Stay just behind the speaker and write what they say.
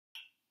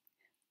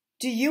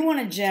Do you want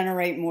to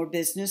generate more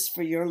business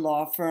for your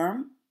law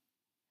firm?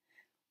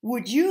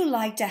 Would you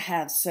like to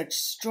have such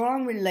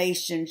strong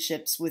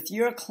relationships with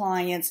your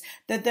clients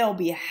that they'll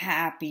be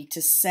happy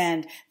to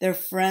send their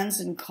friends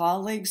and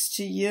colleagues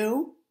to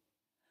you?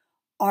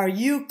 Are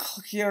you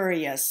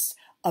curious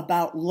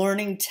about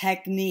learning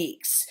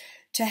techniques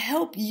to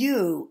help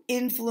you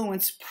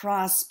influence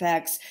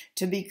prospects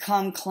to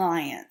become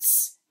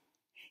clients?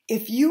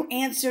 If you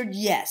answered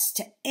yes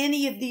to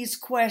any of these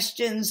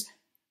questions,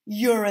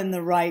 you're in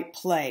the right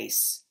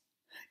place.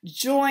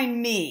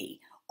 Join me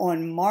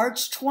on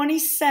March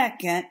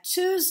 22nd,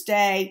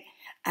 Tuesday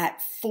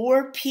at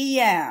 4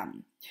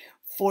 p.m.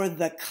 for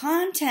the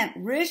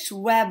Content-Rich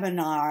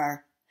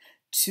Webinar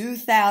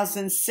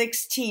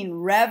 2016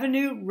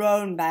 Revenue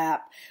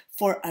Roadmap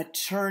for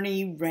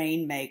Attorney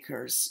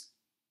Rainmakers.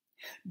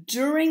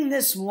 During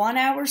this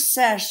 1-hour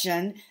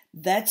session,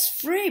 that's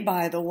free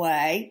by the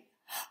way,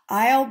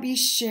 I'll be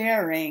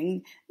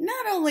sharing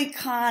not only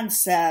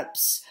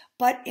concepts,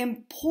 but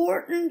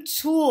important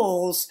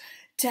tools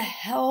to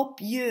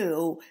help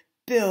you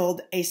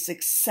build a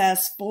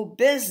successful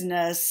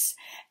business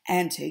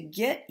and to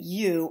get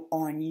you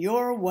on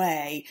your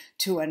way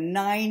to a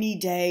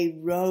 90-day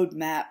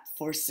roadmap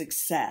for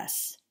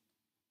success.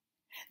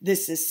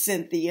 This is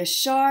Cynthia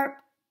Sharp.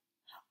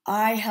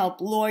 I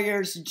help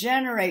lawyers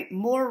generate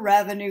more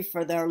revenue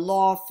for their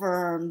law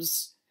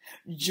firms.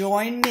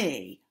 Join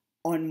me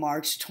on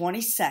March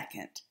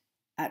 22nd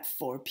at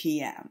 4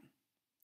 p.m.